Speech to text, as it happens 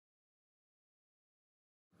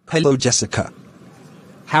Hello, Jessica.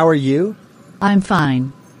 How are you? I'm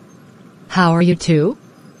fine. How are you too?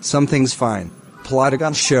 Something's fine.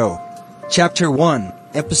 Plotagon Show. Chapter 1,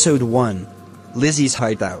 Episode 1. Lizzie's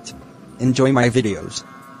Hideout. Enjoy my videos.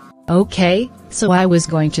 Okay, so I was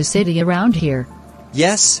going to city around here.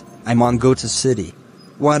 Yes, I'm on Go to City.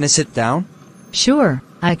 Wanna sit down? Sure,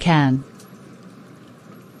 I can.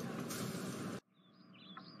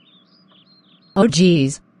 Oh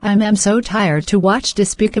geez, I'm so tired to watch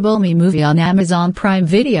Despicable Me movie on Amazon Prime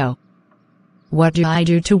Video. What do I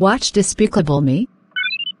do to watch Despicable Me?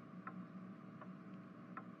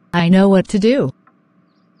 I know what to do.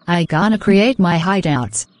 I gonna create my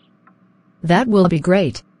hideouts. That will be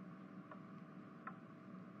great.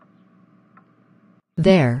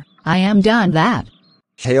 There, I am done that.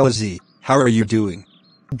 Hey Lizzie, how are you doing?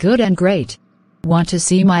 Good and great. Want to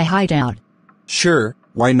see my hideout? Sure,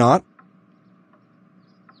 why not?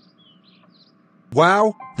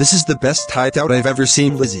 Wow, this is the best hideout I've ever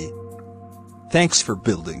seen, Lizzie. Thanks for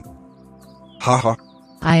building. Haha.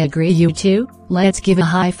 I agree, you two. Let's give a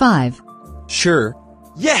high five. Sure.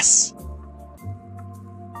 Yes!